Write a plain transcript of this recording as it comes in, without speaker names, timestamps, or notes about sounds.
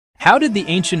How did the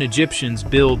ancient Egyptians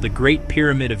build the Great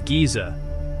Pyramid of Giza?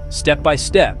 Step by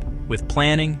step, with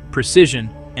planning, precision,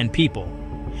 and people.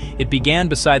 It began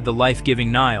beside the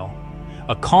life-giving Nile,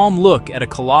 a calm look at a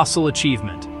colossal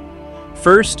achievement.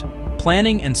 First,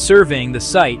 planning and surveying the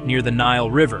site near the Nile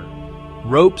River.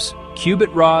 Ropes, cubit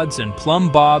rods, and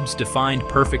plumb bobs defined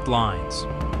perfect lines.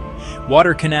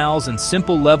 Water canals and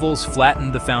simple levels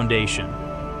flattened the foundation.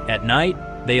 At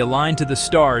night, they aligned to the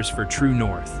stars for true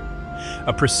north.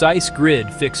 A precise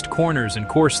grid fixed corners and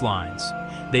course lines.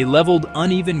 They leveled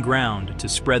uneven ground to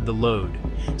spread the load.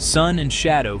 Sun and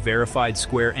shadow verified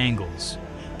square angles.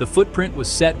 The footprint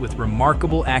was set with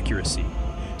remarkable accuracy.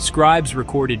 Scribes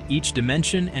recorded each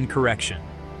dimension and correction.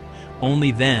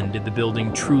 Only then did the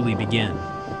building truly begin.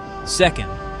 Second,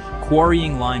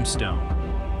 quarrying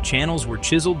limestone. Channels were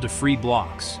chiseled to free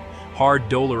blocks. Hard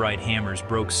dolerite hammers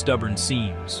broke stubborn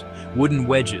seams. Wooden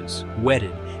wedges,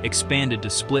 wetted, expanded to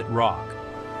split rock.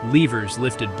 Levers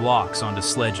lifted blocks onto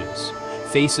sledges.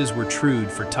 Faces were trued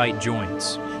for tight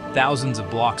joints. Thousands of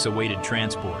blocks awaited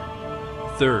transport.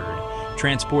 Third,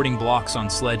 transporting blocks on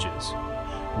sledges.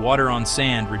 Water on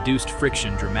sand reduced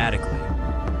friction dramatically.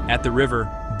 At the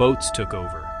river, boats took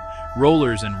over.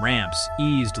 Rollers and ramps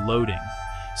eased loading.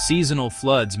 Seasonal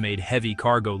floods made heavy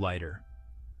cargo lighter.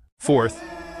 Fourth,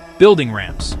 building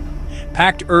ramps.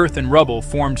 Packed earth and rubble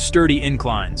formed sturdy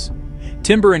inclines.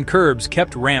 Timber and curbs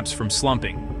kept ramps from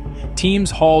slumping.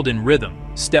 Teams hauled in rhythm,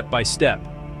 step by step.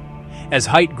 As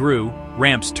height grew,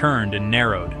 ramps turned and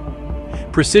narrowed.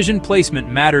 Precision placement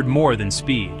mattered more than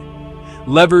speed.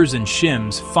 Levers and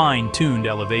shims fine-tuned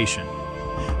elevation.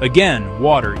 Again,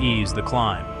 water eased the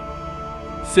climb.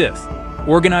 Fifth,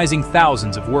 organizing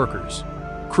thousands of workers.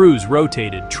 Crews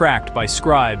rotated, tracked by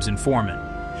scribes and foremen.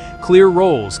 Clear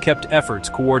roles kept efforts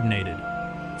coordinated.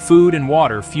 Food and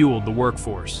water fueled the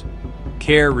workforce.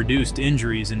 Care reduced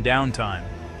injuries and downtime.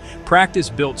 Practice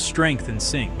built strength and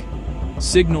sync.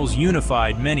 Signals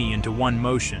unified many into one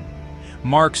motion.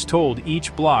 Marks told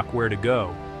each block where to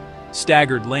go.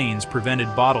 Staggered lanes prevented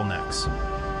bottlenecks.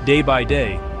 Day by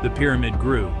day, the pyramid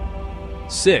grew.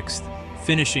 Sixth,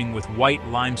 finishing with white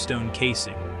limestone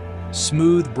casing.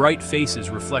 Smooth, bright faces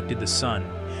reflected the sun.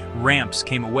 Ramps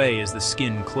came away as the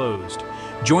skin closed.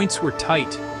 Joints were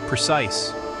tight,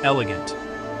 precise, elegant.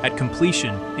 At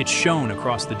completion, it shone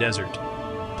across the desert.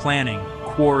 Planning,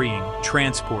 quarrying,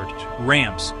 transport,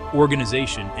 ramps,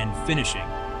 organization, and finishing,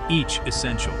 each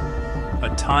essential.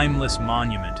 A timeless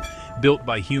monument built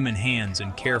by human hands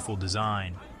and careful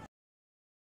design.